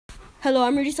Hello,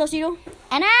 I'm Rudy Saucedo.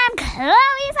 And I'm Chloe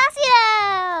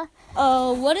Saucedo.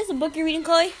 What is the book you're reading,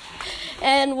 Chloe?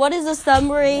 And what is the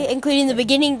summary, including the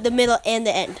beginning, the middle, and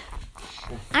the end?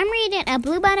 I'm reading a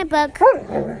Bluebonnet book,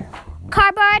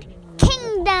 Cardboard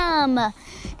Kingdom.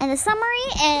 And the summary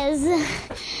is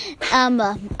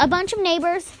a bunch of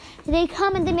neighbors. They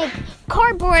come and they make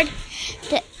cardboard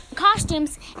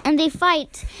costumes and they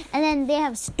fight. And then they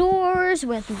have stores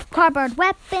with cardboard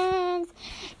weapons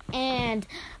and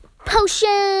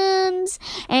potions.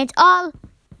 And it's all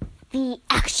the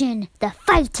action, the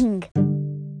fighting.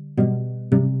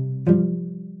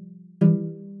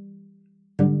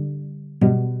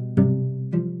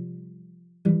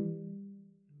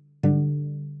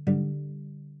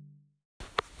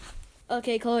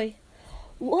 Okay, Chloe,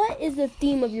 what is the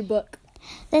theme of your book?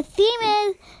 The theme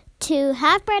is to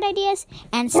have bright ideas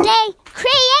and stay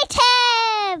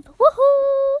creative.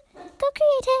 Woohoo! Go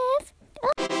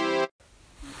creative.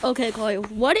 Okay, Chloe,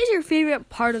 what is your favorite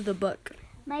part of the book?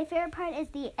 My favorite part is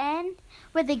the end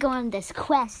where they go on this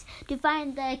quest to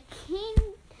find the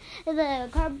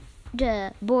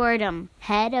cardboard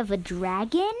head of a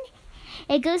dragon.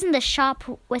 It goes in the shop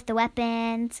with the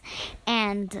weapons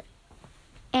and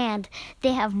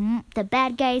they have the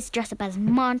bad guys dressed up as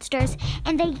monsters,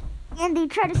 and they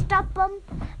try to stop them,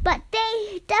 but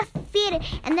they defeat it,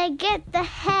 and they get the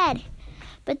head,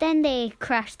 but then they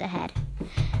crash the head.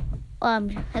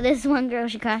 This one girl,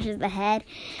 she crashes the head,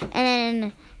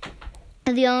 and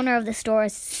then the owner of the store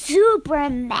is super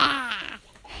mad.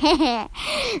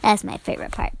 That's my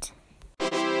favorite part.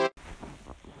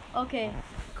 Okay,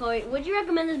 Chloe, would you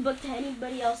recommend this book to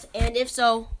anybody else, and if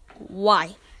so,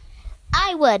 why?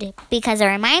 I would, because it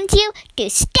reminds you to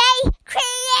stay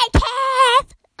creative.